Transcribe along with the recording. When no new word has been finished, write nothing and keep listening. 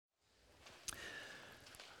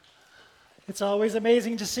It's always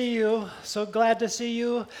amazing to see you. So glad to see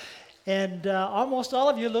you. And almost all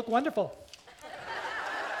of you look wonderful.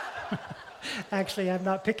 Actually, I'm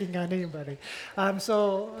not picking on anybody. I'm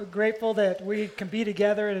so grateful that we can be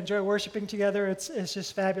together and enjoy worshiping together. It's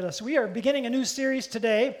just fabulous. We are beginning a new series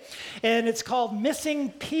today, and it's called Missing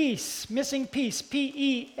Peace. Missing Peace,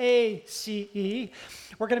 P-E-A-C-E.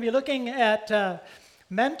 We're going to be looking at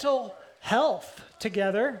mental health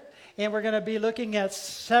together, and we're going to be looking at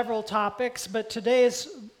several topics, but today is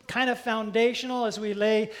kind of foundational as we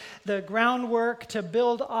lay the groundwork to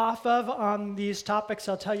build off of on these topics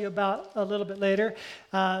I'll tell you about a little bit later.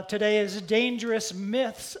 Today is dangerous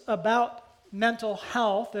myths about mental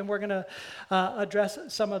health, and we're going to address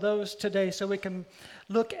some of those today so we can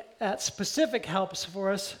look at specific helps for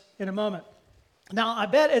us in a moment. Now, I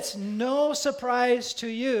bet it's no surprise to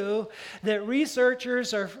you that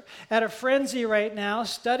researchers are at a frenzy right now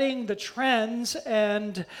studying the trends,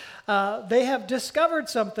 and they have discovered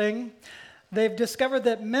something. They've discovered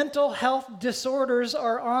that mental health disorders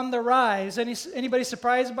are on the rise. Anybody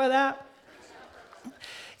surprised by that?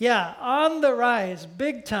 Yeah, on the rise,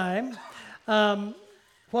 big time.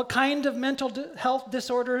 What kind of mental health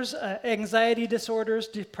disorders? Anxiety disorders,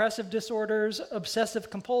 depressive disorders,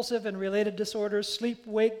 obsessive-compulsive and related disorders,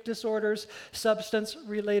 sleep-wake disorders,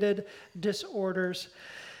 substance-related disorders.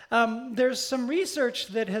 There's some research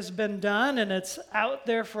that has been done, and it's out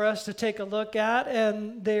there for us to take a look at,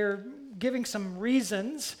 and they're giving some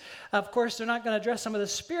reasons. Of course, they're not going to address some of the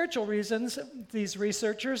spiritual reasons, these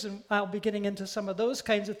researchers, and I'll be getting into some of those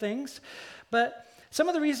kinds of things. But some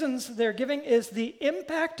of the reasons they're giving is the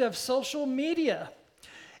impact of social media.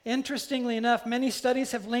 Interestingly enough, many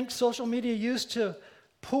studies have linked social media use to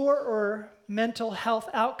poorer mental health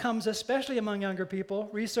outcomes, especially among younger people.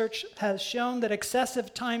 Research has shown that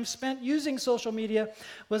excessive time spent using social media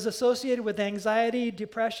was associated with anxiety,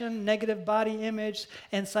 depression, negative body image,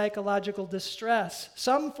 and psychological distress.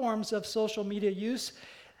 Some forms of social media use,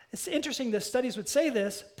 it's interesting that studies would say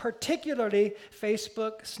this, particularly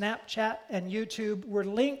Facebook, Snapchat, and YouTube were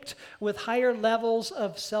linked with higher levels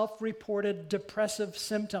of self-reported depressive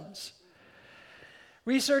symptoms.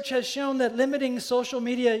 Research has shown that limiting social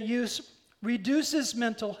media use reduces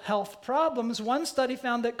mental health problems. One study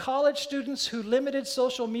found that college students who limited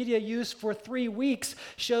social media use for 3 weeks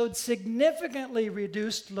showed significantly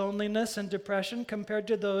reduced loneliness and depression compared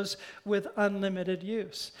to those with unlimited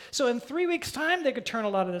use. So in 3 weeks' time, they could turn a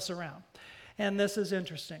lot of this around. And this is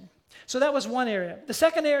interesting. So that was one area. The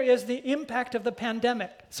second area is the impact of the pandemic.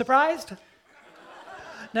 Surprised?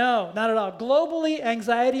 No, not at all. Globally,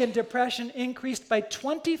 anxiety and depression increased by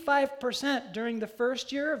 25% during the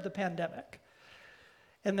first year of the pandemic.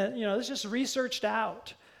 And then, this is just researched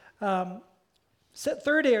out.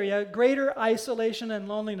 Third area, greater isolation and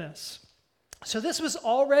loneliness. So this was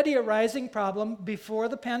already a rising problem before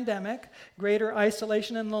the pandemic, greater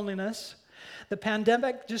isolation and loneliness. The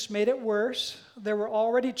pandemic just made it worse. There were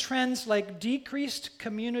already trends like decreased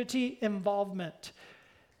community involvement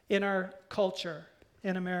in our culture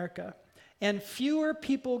in America. And fewer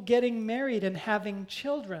people getting married and having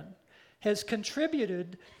children has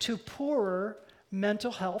contributed to poorer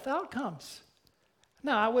mental health outcomes.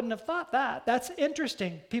 Now, I wouldn't have thought that. That's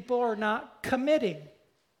interesting. People are not committing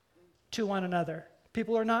to one another.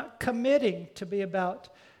 People are not committing to be about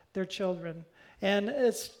their children. And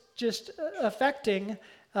it's just affecting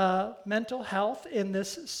mental health in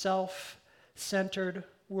this self-centered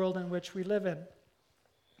world in which we live in.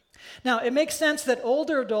 Now, it makes sense that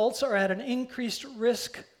older adults are at an increased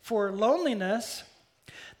risk for loneliness.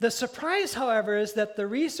 The surprise, however, is that the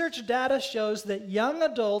research data shows that young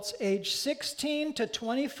adults aged 16 to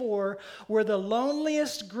 24 were the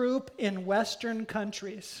loneliest group in Western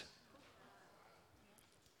countries.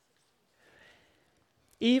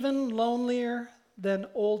 Even lonelier than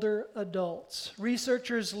older adults.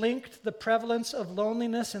 Researchers linked the prevalence of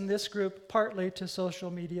loneliness in this group partly to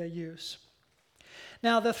social media use.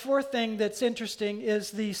 Now, the fourth thing that's interesting is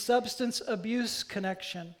the substance abuse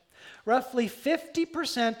connection. Roughly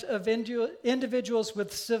 50% of individuals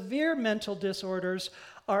with severe mental disorders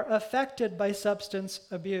are affected by substance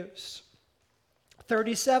abuse.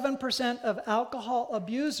 37% of alcohol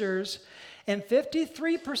abusers and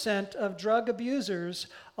 53% of drug abusers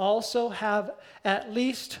also have at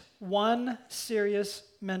least one serious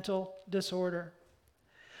mental disorder.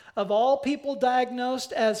 Of all people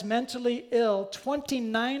diagnosed as mentally ill,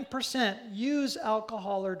 29% use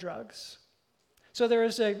alcohol or drugs. So there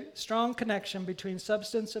is a strong connection between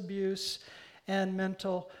substance abuse and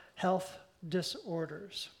mental health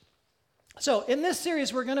disorders. So in this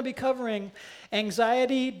series, we're going to be covering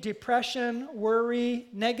anxiety, depression, worry,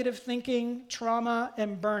 negative thinking, trauma,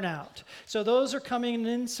 and burnout. So those are coming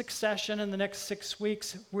in succession in the next 6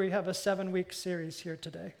 weeks. We have a 7-week series here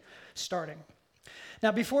today, starting.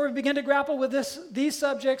 Now, before we begin to grapple with these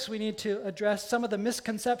subjects, we need to address some of the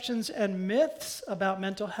misconceptions and myths about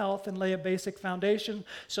mental health and lay a basic foundation.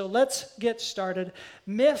 So let's get started.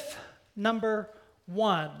 Myth number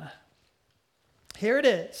 1. Here it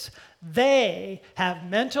is. They have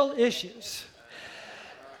mental issues.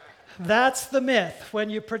 That's the myth. When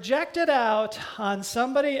you project it out on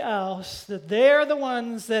somebody else, that they're the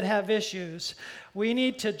ones that have issues, we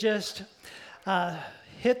need to just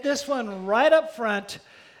hit this one right up front,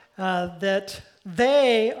 that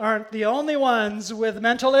they aren't the only ones with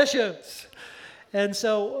mental issues. And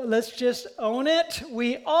so let's just own it.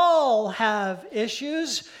 We all have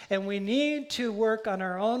issues, and we need to work on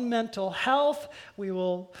our own mental health. We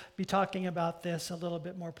will be talking about this a little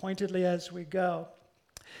bit more pointedly as we go.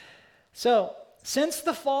 So, since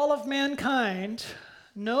the fall of mankind,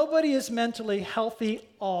 nobody is mentally healthy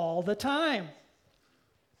all the time.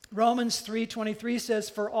 Romans 3:23 says,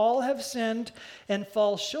 "For all have sinned and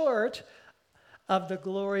fall short of the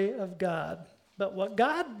glory of God." But what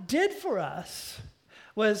God did for us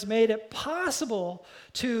was made it possible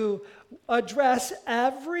to address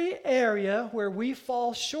every area where we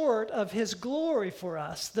fall short of his glory for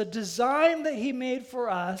us. The design that he made for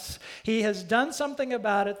us, he has done something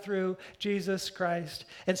about it through Jesus Christ.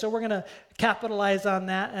 And so we're going to capitalize on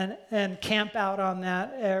that and camp out on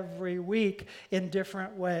that every week in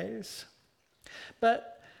different ways. But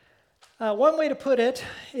one way to put it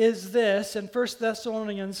is this, in 1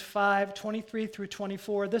 Thessalonians 5:23 through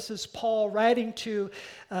 24. This is Paul writing to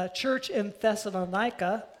a church in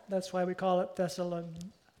Thessalonica. That's why we call it Thessalonians.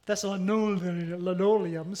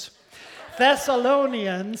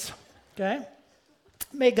 Thessalonians, okay?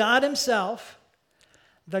 "May God himself,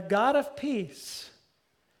 the God of peace,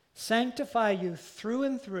 sanctify you through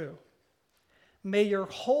and through. May your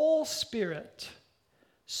whole spirit,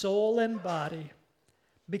 soul, and body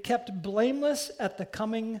be kept blameless at the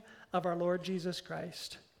coming of our Lord Jesus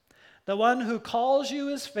Christ. The one who calls you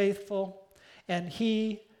is faithful, and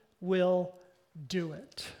he will do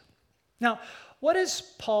it." Now, what is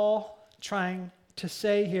Paul trying to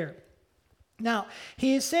say here? Now,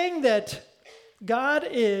 he is saying that God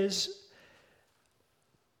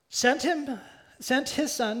sent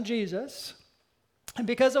his son, Jesus, and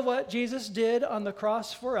because of what Jesus did on the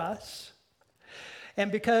cross for us,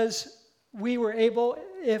 and because we were able,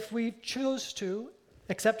 if we chose to,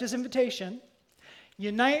 accept his invitation,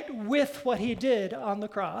 unite with what he did on the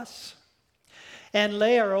cross, and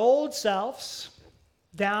lay our old selves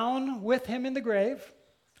down with him in the grave,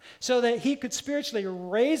 so that he could spiritually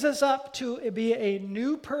raise us up to be a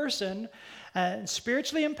new person, a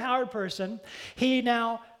spiritually empowered person. He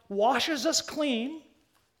now washes us clean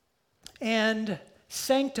and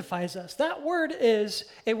sanctifies us. That word is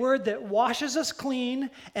a word that washes us clean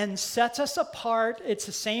and sets us apart. It's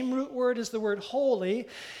the same root word as the word holy.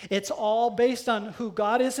 It's all based on who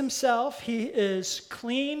God is himself. He is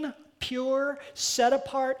clean, pure, set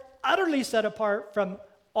apart, utterly set apart from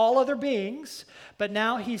all other beings. But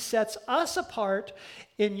now he sets us apart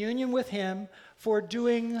in union with him for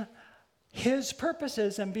doing his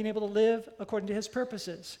purposes and being able to live according to his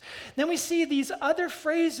purposes. Then we see these other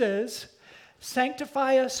phrases: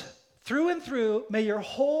 sanctify us through and through. May your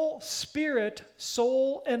whole spirit,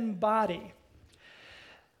 soul, and body.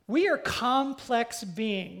 We are complex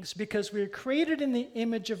beings because we are created in the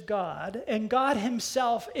image of God, and God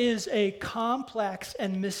himself is a complex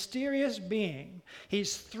and mysterious being.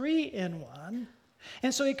 He's 3 in 1.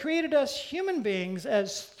 And so he created us human beings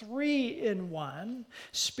as 3 in 1,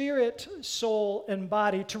 spirit, soul, and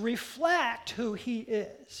body, to reflect who he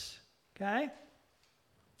is. Okay?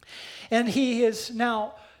 And he is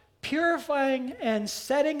now purifying and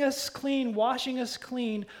setting us clean, washing us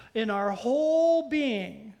clean in our whole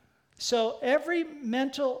being. So every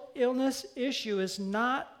mental illness issue is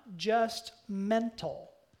not just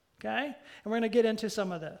mental, okay? And we're going to get into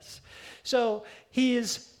some of this. So he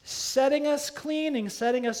is setting us clean and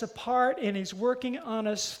setting us apart, and he's working on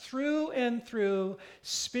us through and through,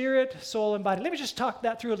 spirit, soul, and body. Let me just talk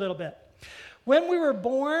that through a little bit. When we were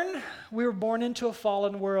born into a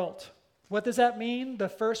fallen world. What does that mean? The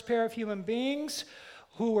first pair of human beings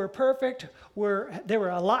who were perfect, they were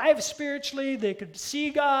alive spiritually. They could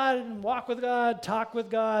see God and walk with God, talk with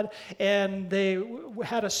God, and they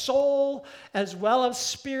had a soul as well as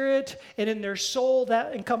spirit. And in their soul,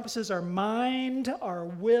 that encompasses our mind, our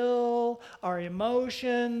will, our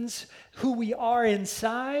emotions, who we are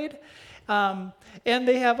inside. and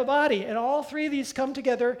they have a body. And all three of these come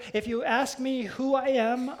together. If you ask me who I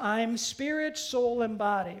am, I'm spirit, soul, and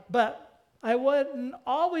body. But I wasn't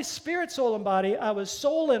always spirit, soul, and body. I was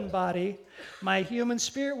soul and body. My human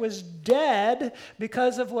spirit was dead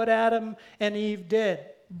because of what Adam and Eve did.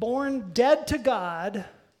 Born dead to God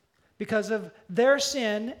because of their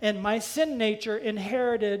sin and my sin nature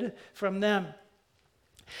inherited from them.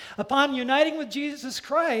 Upon uniting with Jesus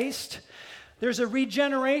Christ, there's a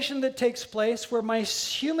regeneration that takes place where my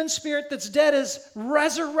human spirit that's dead is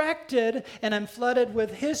resurrected and I'm flooded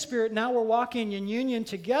with his spirit. Now we're walking in union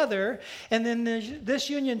together. And then this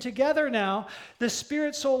union together now, the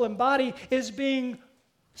spirit, soul, and body is being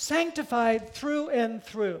sanctified through and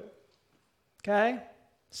through. Okay?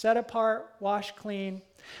 Set apart, washed clean.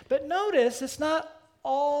 But notice it's not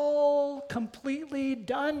all completely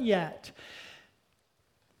done yet.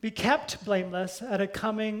 Be kept blameless at a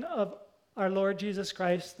coming of our Lord Jesus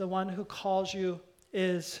Christ, the one who calls you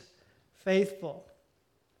is faithful.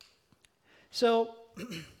 So,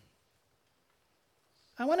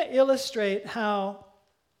 I want to illustrate how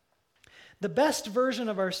the best version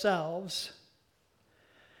of ourselves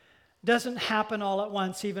doesn't happen all at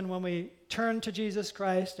once, even when we turn to Jesus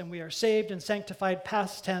Christ and we are saved and sanctified,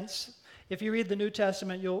 past tense. If you read the New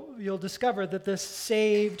Testament, you'll discover that this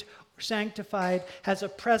saved, sanctified has a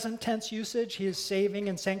present tense usage. He is saving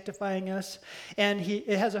and sanctifying us. And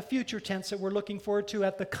it has a future tense that we're looking forward to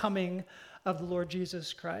at the coming of the Lord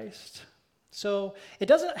Jesus Christ. So it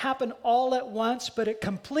doesn't happen all at once, but it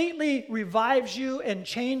completely revives you and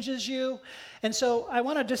changes you. And so I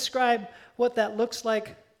want to describe what that looks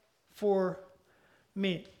like for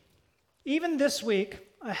me. Even this week,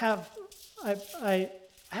 I haven't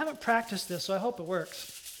practiced this, so I hope it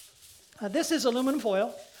works. This is aluminum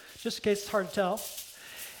foil, just in case it's hard to tell.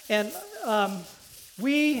 And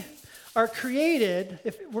we are created,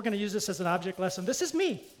 if we're going to use this as an object lesson, this is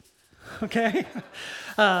me, okay?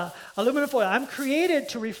 Aluminum foil. I'm created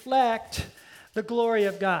to reflect the glory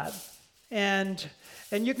of God. And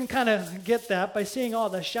you can kind of get that by seeing all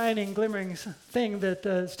the shining, glimmering thing that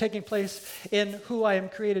is taking place in who I am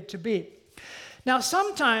created to be. Now,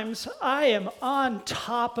 sometimes I am on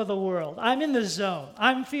top of the world. I'm in the zone.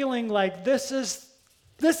 I'm feeling like this is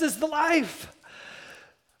the life.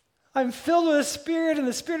 I'm filled with the Spirit, and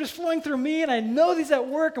the Spirit is flowing through me, and I know He's at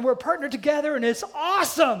work, and we're partnered together, and it's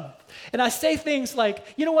awesome. And I say things like,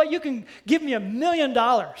 you know what, you can give me $1 million,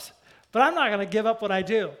 but I'm not going to give up what I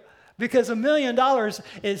do, because $1 million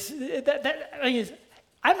is,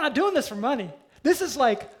 I'm not doing this for money. This is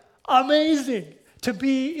like amazing to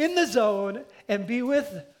be in the zone and be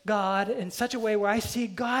with God in such a way where I see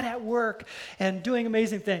God at work and doing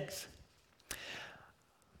amazing things.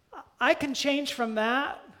 I can change from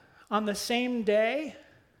that on the same day.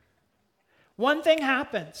 One thing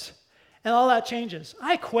happens, and all that changes.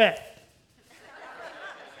 I quit.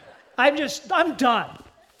 I'm done.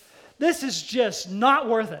 This is just not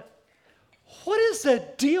worth it. What is the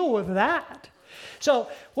deal with that? So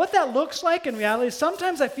what that looks like in reality is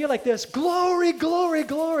sometimes I feel like this, glory, glory,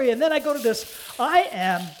 glory, and then I go to this, I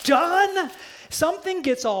am done. Something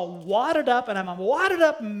gets all wadded up, and I'm a wadded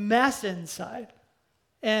up mess inside.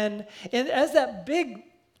 And as that big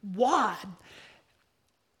wad,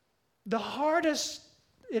 the hardest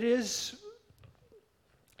it is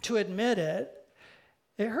to admit it,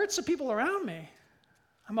 it hurts the people around me.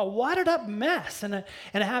 I'm a wadded up mess, and I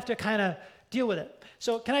have to kind of deal with it.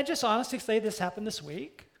 So can I just honestly say this happened this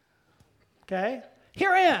week? Okay?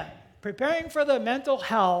 Here I am, preparing for the mental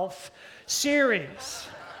health series.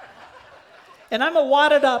 And I'm a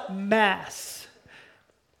wadded up mess.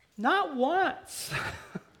 Not once,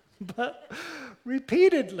 but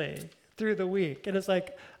repeatedly through the week. And it's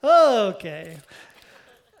like, okay.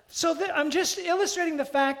 So I'm just illustrating the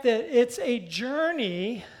fact that it's a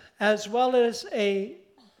journey as well as a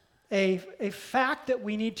fact that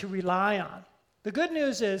we need to rely on. The good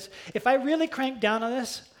news is, if I really crank down on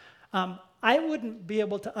this, I wouldn't be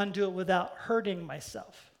able to undo it without hurting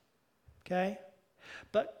myself, okay?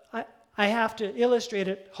 But I have to illustrate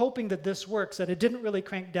it, hoping that this works, that it didn't really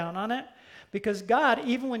crank down on it, because God,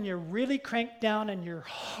 even when you're really cranked down and you're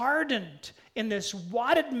hardened in this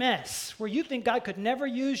wadded mess where you think God could never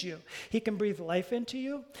use you, He can breathe life into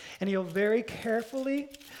you, and He'll very carefully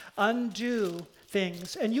undo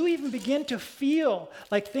things. And you even begin to feel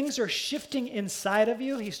like things are shifting inside of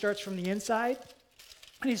you. He starts from the inside,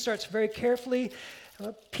 and He starts very carefully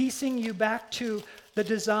piecing you back to the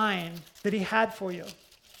design that He had for you.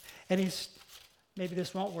 And maybe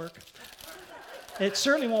this won't work. It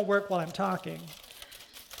certainly won't work while I'm talking.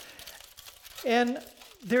 And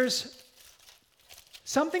there's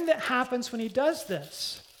something that happens when He does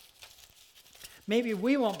this. Maybe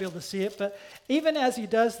we won't be able to see it, but even as he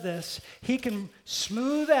does this, he can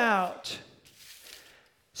smooth out,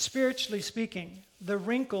 spiritually speaking, the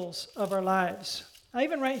wrinkles of our lives. Now,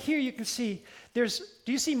 even right here, you can see do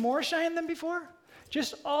you see more shine than before?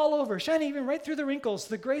 Just all over, shining even right through the wrinkles.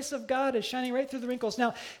 The grace of God is shining right through the wrinkles.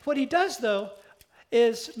 Now, what he does, though,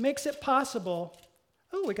 is makes it possible.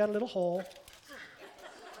 Oh, we got a little hole.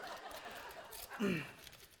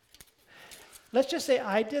 Let's just say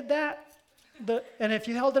I did that. And if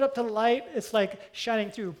you held it up to the light, it's like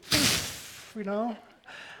shining through, you know?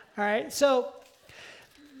 All right, so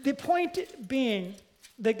the point being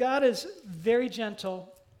that God is very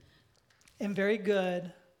gentle and very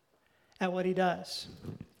good at what he does.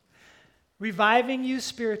 Reviving you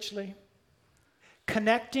spiritually,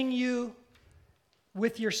 connecting you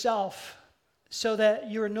with yourself so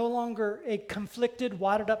that you are no longer a conflicted,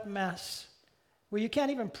 wadded up mess where you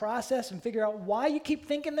can't even process and figure out why you keep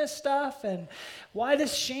thinking this stuff and why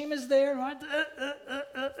this shame is there.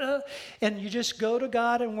 And you just go to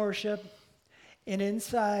God and worship, and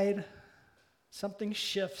inside something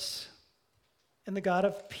shifts, and the God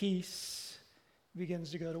of peace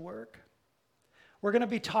begins to go to work. We're going to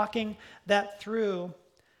be talking that through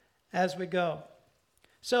as we go.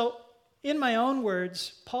 So, in my own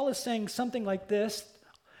words, Paul is saying something like this,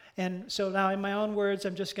 and so now in my own words,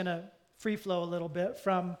 I'm just going to free flow a little bit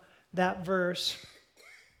from that verse.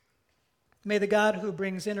 May the God who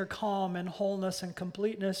brings inner calm and wholeness and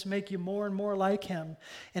completeness make you more and more like him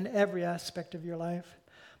in every aspect of your life,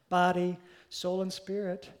 body, soul, and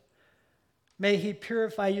spirit. May he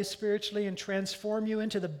purify you spiritually and transform you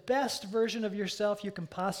into the best version of yourself you can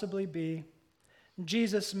possibly be.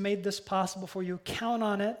 Jesus made this possible for you. Count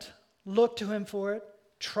on it. Look to him for it.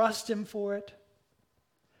 Trust him for it.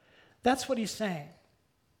 That's what he's saying.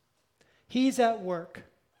 He's at work,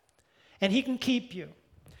 and he can keep you,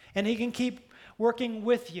 and he can keep working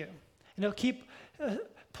with you, and he'll keep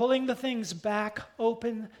pulling the things back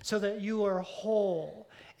open so that you are whole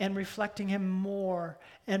and reflecting him more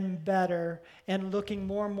and better and looking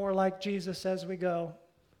more and more like Jesus as we go.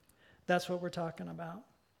 That's what we're talking about.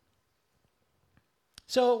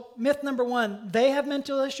 So, myth number one, they have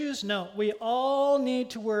mental issues? No, we all need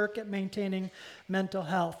to work at maintaining mental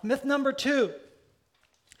health. Myth number two,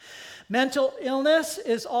 mental illness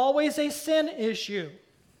is always a sin issue.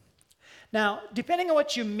 Now, depending on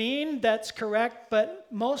what you mean, that's correct, but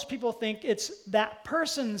most people think it's that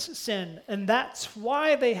person's sin, and that's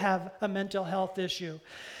why they have a mental health issue.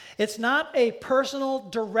 It's not a personal,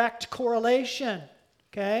 direct correlation,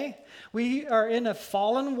 okay? We are in a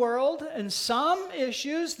fallen world, and some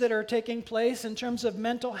issues that are taking place in terms of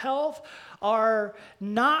mental health are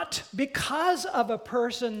not because of a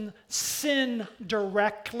person's sin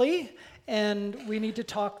directly, and we need to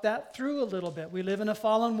talk that through a little bit. We live in a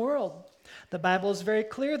fallen world. The Bible is very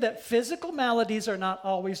clear that physical maladies are not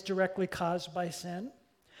always directly caused by sin,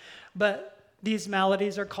 but these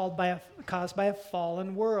maladies are caused by a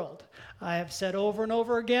fallen world. I have said over and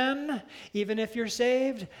over again, even if you're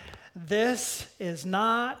saved, this is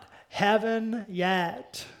not heaven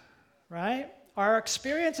yet, right? Our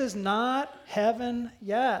experience is not heaven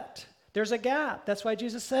yet. There's a gap. That's why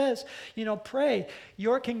Jesus says, pray,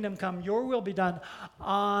 your kingdom come, your will be done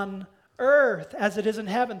on earth as it is in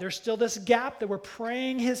heaven. There's still this gap that we're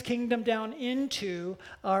praying his kingdom down into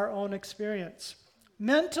our own experience.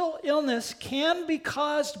 Mental illness can be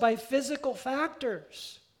caused by physical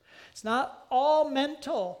factors. It's not all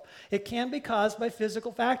mental. It can be caused by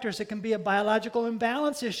physical factors. It can be a biological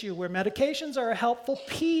imbalance issue where medications are a helpful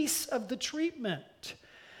piece of the treatment.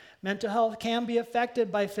 Mental health can be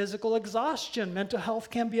affected by physical exhaustion. Mental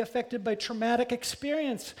health can be affected by traumatic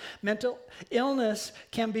experience. Mental illness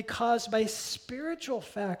can be caused by spiritual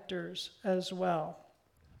factors as well.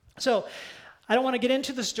 So, I don't want to get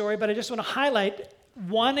into the story, but I just want to highlight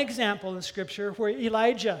one example in Scripture where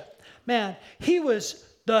Elijah, man, he was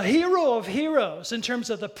the hero of heroes in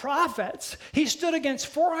terms of the prophets. He stood against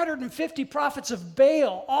 450 prophets of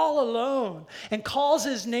Baal all alone and calls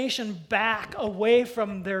his nation back away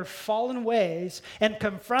from their fallen ways and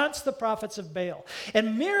confronts the prophets of Baal.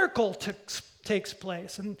 And miracle takes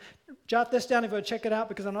place. And jot this down and go check it out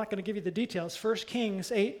because I'm not going to give you the details. 1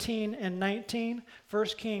 Kings 18 and 19. 1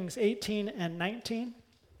 Kings 18 and 19.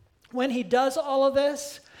 When he does all of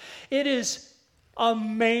this, it is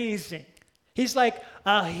amazing. He's like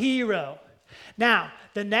a hero. Now,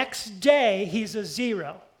 the next day, he's a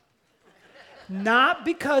zero. Not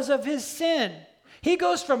because of his sin. He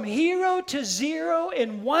goes from hero to zero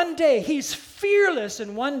in one day. He's fearless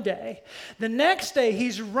in one day. The next day,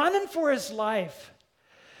 he's running for his life.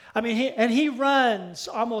 I mean, he runs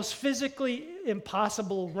almost physically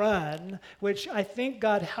impossible run, which I think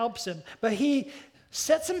God helps him. But he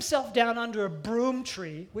sets himself down under a broom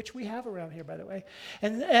tree, which we have around here, by the way,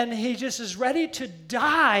 and he just is ready to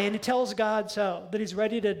die, and he tells God so, that he's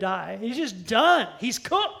ready to die. He's just done. He's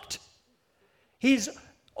cooked. He's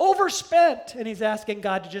overspent, and he's asking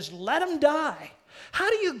God to just let him die. How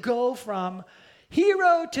do you go from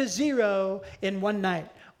hero to zero in one night?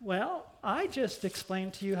 Well, I just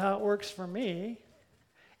explained to you how it works for me.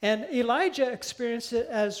 And Elijah experienced it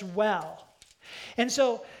as well. And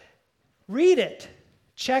so read it.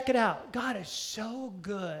 Check it out. God is so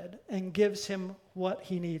good and gives him what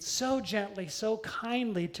he needs so gently, so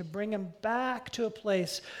kindly to bring him back to a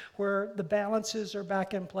place where the balances are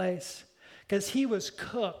back in place. Because he was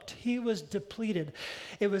cooked. He was depleted.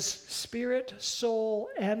 It was spirit, soul,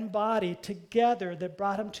 and body together that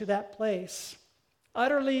brought him to that place.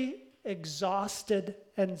 Utterly exhausted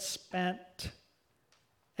and spent.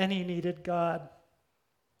 And he needed God.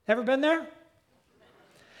 Ever been there?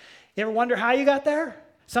 You ever wonder how you got there?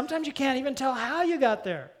 Sometimes you can't even tell how you got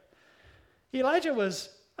there. Elijah was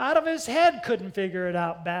out of his head, couldn't figure it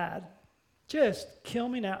out bad. Just kill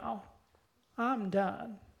me now. I'm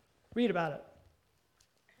done. Read about it.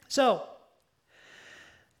 So,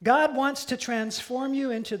 God wants to transform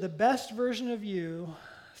you into the best version of you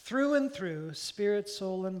through and through, spirit,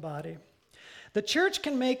 soul, and body. The church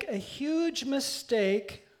can make a huge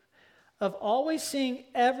mistake of always seeing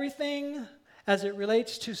everything as it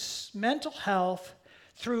relates to mental health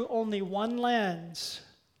through only one lens.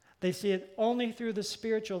 They see it only through the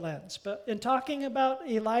spiritual lens. But in talking about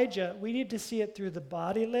Elijah, we need to see it through the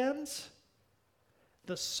body lens,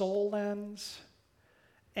 the soul lens,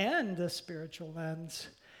 and the spiritual lens,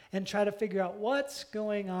 and try to figure out what's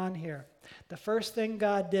going on here. The first thing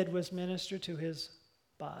God did was minister to his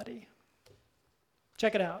body.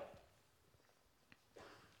 Check it out.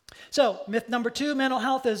 So, myth number 2, mental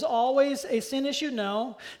health is always a sin issue.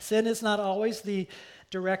 No, sin is not always the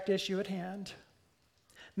direct issue at hand.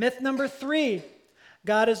 Myth number 3,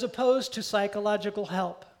 God is opposed to psychological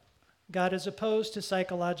help. God is opposed to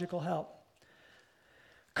psychological help.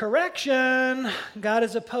 Correction, God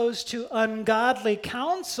is opposed to ungodly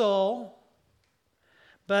counsel,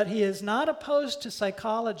 but he is not opposed to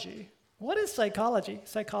psychology. What is psychology?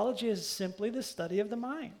 Psychology is simply the study of the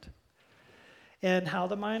mind and how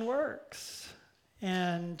the mind works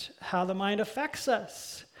and how the mind affects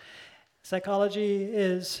us. Psychology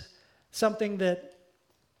is something that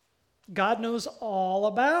God knows all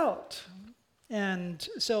about. And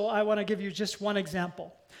so I want to give you just one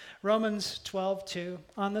example. Romans 12:2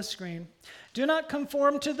 on the screen. Do not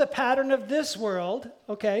conform to the pattern of this world.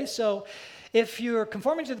 Okay, so if you're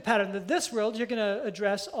conforming to the pattern of this world, you're going to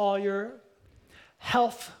address all your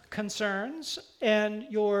health concerns and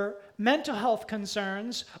your mental health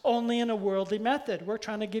concerns only in a worldly method. We're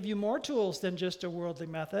trying to give you more tools than just a worldly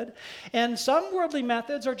method. And some worldly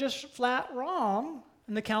methods are just flat wrong,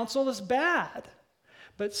 and the counsel is bad.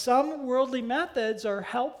 But some worldly methods are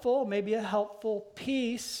helpful, maybe a helpful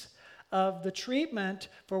piece of the treatment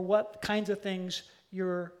for what kinds of things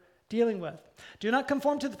you're dealing with. Do not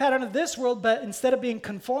conform to the pattern of this world, but instead of being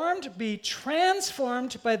conformed, be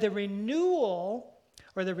transformed by the renewal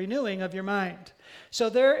or the renewing of your mind. So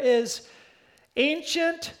there is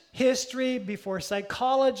ancient history before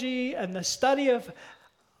psychology and the study of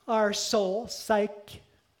our soul, psych,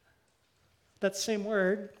 that's the same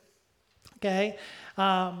word, okay?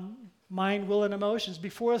 Mind, will, and emotions.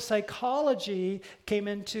 Before psychology came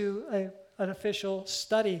into an official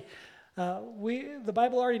study, the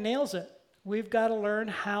Bible already nails it. We've got to learn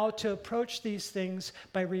how to approach these things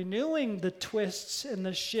by renewing the twists and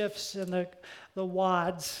the shifts and the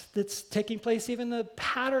wads that's taking place, even the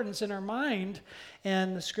patterns in our mind,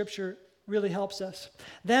 and the scripture really helps us.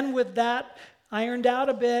 Then with that ironed out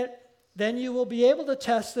a bit, then you will be able to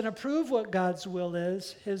test and approve what God's will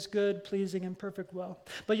is, his good, pleasing, and perfect will.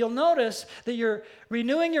 But you'll notice that you're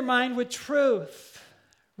renewing your mind with truth,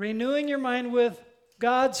 renewing your mind with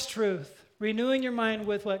God's truth, renewing your mind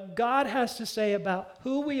with what God has to say about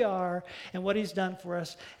who we are and what he's done for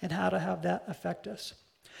us and how to have that affect us.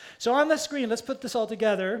 So on the screen, let's put this all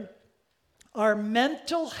together. Our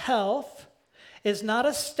mental health is not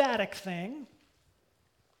a static thing,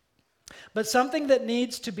 but something that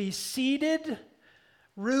needs to be seeded,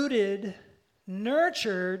 rooted,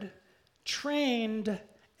 nurtured, trained,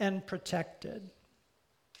 and protected.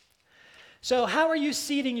 So how are you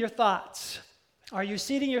seeding your thoughts? Are you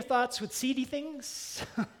seeding your thoughts with seedy things?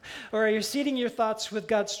 Or are you seeding your thoughts with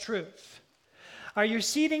God's truth? Are you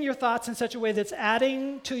seeding your thoughts in such a way that's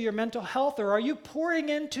adding to your mental health, or are you pouring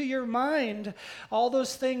into your mind all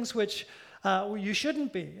those things which you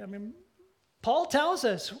shouldn't be? I mean, Paul tells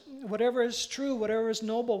us whatever is true, whatever is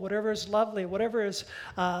noble, whatever is lovely, whatever is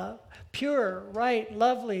pure, right,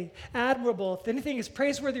 lovely, admirable, if anything is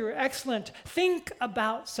praiseworthy or excellent, think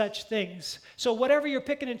about such things. So whatever you're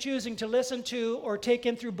picking and choosing to listen to or take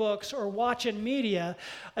in through books or watch in media,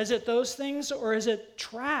 is it those things or is it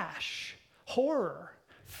trash, horror,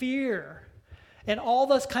 fear, and all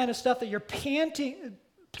this kind of stuff that you're planting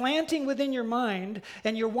within your mind,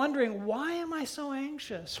 and you're wondering, why am I so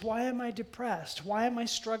anxious? Why am I depressed? Why am I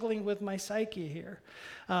struggling with my psyche here?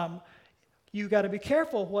 You got to be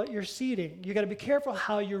careful what you're seeding. You got to be careful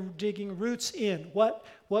how you're digging roots in. What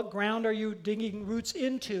ground are you digging roots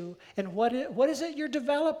into? And what is it you're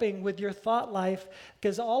developing with your thought life?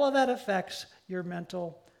 Because all of that affects your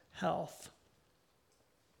mental health.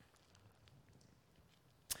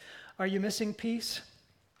 Are you missing peace?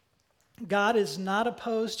 God is not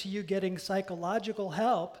opposed to you getting psychological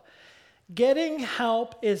help. Getting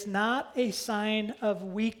help is not a sign of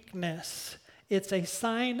weakness. It's a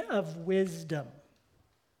sign of wisdom.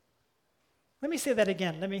 Let me say that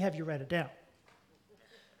again. Let me have you write it down.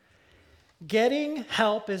 Getting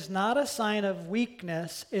help is not a sign of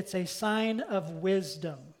weakness. It's a sign of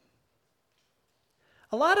wisdom.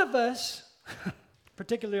 A lot of us,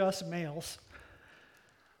 particularly us males,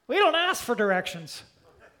 we don't ask for directions.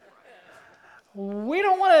 We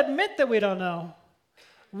don't want to admit that we don't know.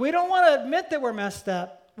 We don't want to admit that we're messed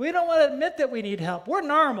up. We don't want to admit that we need help. We're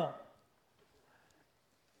normal.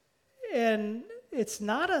 And it's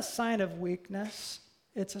not a sign of weakness.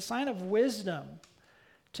 It's a sign of wisdom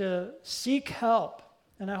to seek help.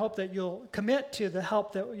 And I hope that you'll commit to the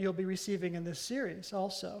help that you'll be receiving in this series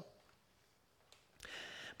also.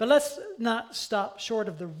 But let's not stop short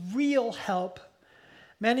of the real help.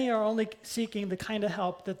 Many are only seeking the kind of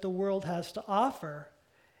help that the world has to offer,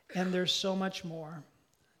 and there's so much more.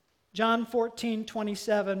 John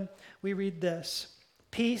 14:27, we read this: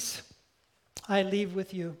 "Peace I leave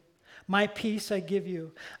with you. My peace I give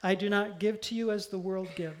you. I do not give to you as the world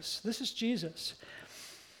gives." This is Jesus.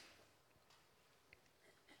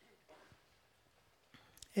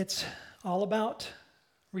 It's all about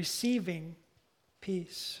receiving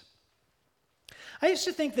peace. I used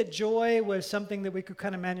to think that joy was something that we could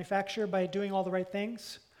kind of manufacture by doing all the right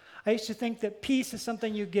things. I used to think that peace is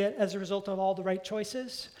something you get as a result of all the right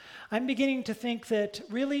choices. I'm beginning to think that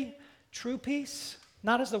really true peace,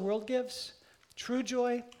 not as the world gives, true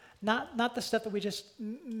joy, not the stuff that we just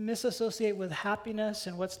misassociate with happiness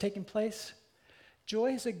and what's taking place.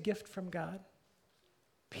 Joy is a gift from God.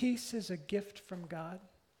 Peace is a gift from God.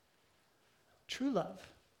 True love,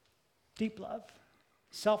 deep love,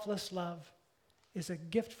 selfless love is a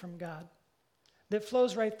gift from God that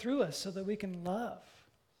flows right through us so that we can love.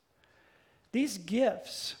 These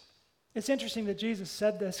gifts, it's interesting that Jesus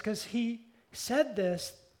said this because he said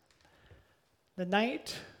this the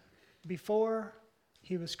night before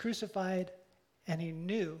he was crucified, and he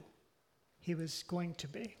knew he was going to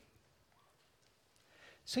be.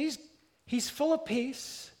 So he's full of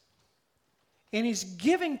peace, and he's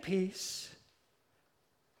giving peace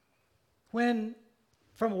when,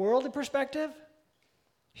 from a worldly perspective,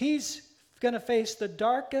 he's going to face the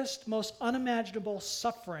darkest, most unimaginable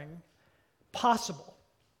suffering possible.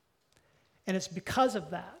 And it's because of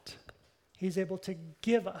that he's able to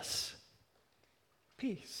give us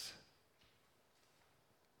peace.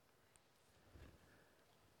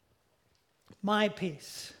 My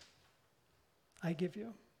peace I give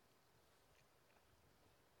you.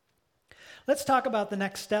 Let's talk about the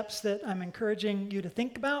next steps that I'm encouraging you to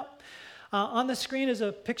think about. On the screen is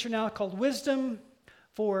a picture now called Wisdom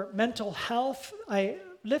for Mental Health. I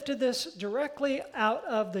lifted this directly out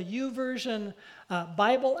of the YouVersion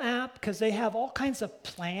Bible app because they have all kinds of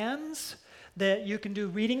plans that you can do,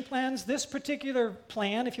 reading plans. This particular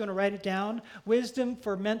plan, if you want to write it down, Wisdom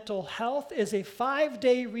for Mental Health, is a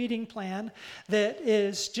 5-day reading plan that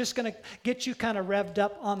is just going to get you kind of revved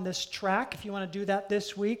up on this track. If you want to do that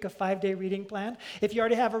this week, a 5-day reading plan. If you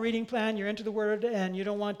already have a reading plan, you're into the Word, and you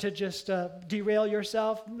don't want to just derail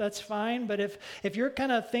yourself, that's fine. But if you're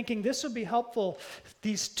kind of thinking this would be helpful,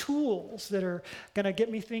 these tools that are going to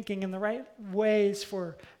get me thinking in the right ways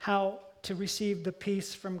for how to receive the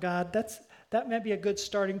peace from God, that may be a good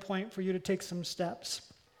starting point for you to take some steps.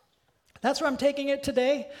 That's where I'm taking it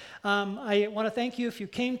today. I want to thank you if you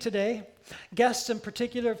came today. Guests in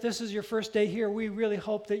particular, if this is your first day here, we really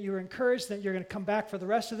hope that you're encouraged, that you're going to come back for the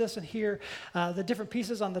rest of this and hear the different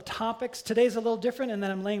pieces on the topics. Today's a little different, and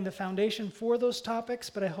then I'm laying the foundation for those topics,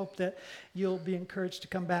 but I hope that you'll be encouraged to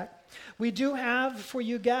come back. We do have, for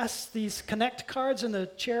you guests, these connect cards in the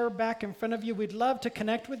chair back in front of you. We'd love to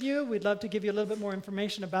connect with you. We'd love to give you a little bit more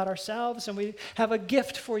information about ourselves, and we have a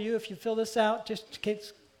gift for you if you fill this out, just in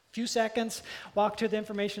case. Few seconds, walk to the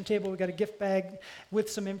information table. We've got a gift bag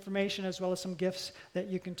with some information as well as some gifts that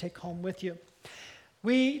you can take home with you.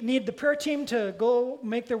 We need the prayer team to go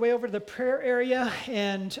make their way over to the prayer area,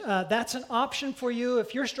 and that's an option for you.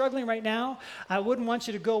 If you're struggling right now, I wouldn't want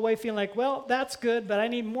you to go away feeling like, well, that's good, but I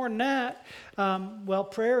need more than that. Well,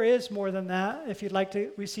 prayer is more than that. If you'd like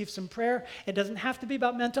to receive some prayer, it doesn't have to be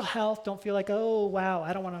about mental health. Don't feel like, oh, wow,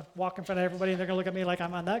 I don't want to walk in front of everybody and they're going to look at me like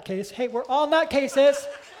I'm on nutcase. Hey, we're all nutcases.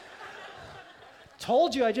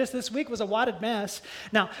 Told you I just this week was a wadded mess.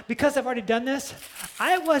 Now, because I've already done this,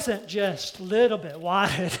 I wasn't just a little bit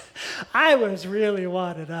wadded. I was really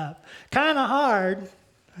wadded up. Kind of hard,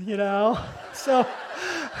 you know. So,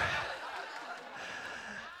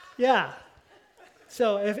 yeah.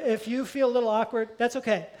 So if you feel a little awkward, that's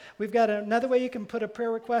okay. We've got another way you can put a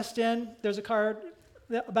prayer request in. There's a card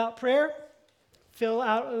about prayer. Fill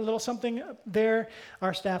out a little something there.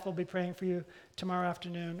 Our staff will be praying for you tomorrow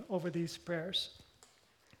afternoon over these prayers.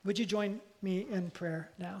 Would you join me in prayer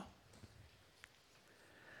now?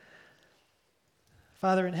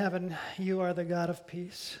 Father in heaven, you are the God of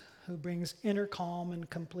peace who brings inner calm and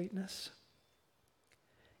completeness.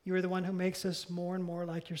 You are the one who makes us more and more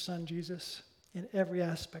like your Son, Jesus, in every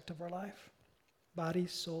aspect of our life, body,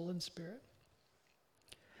 soul, and spirit.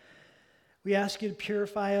 We ask you to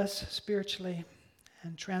purify us spiritually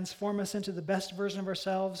and transform us into the best version of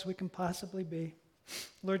ourselves we can possibly be.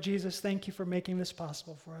 Lord Jesus, thank you for making this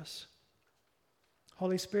possible for us.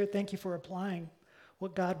 Holy Spirit, thank you for applying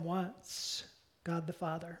what God wants, God the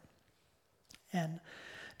Father. And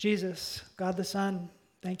Jesus, God the Son,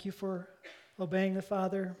 thank you for obeying the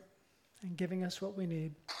Father and giving us what we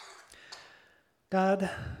need. God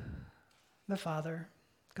the Father,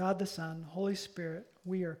 God the Son, Holy Spirit,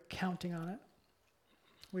 we are counting on it.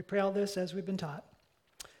 We pray all this as we've been taught.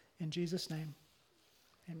 In Jesus' name,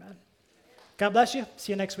 amen. God bless you.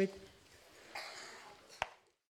 See you next week.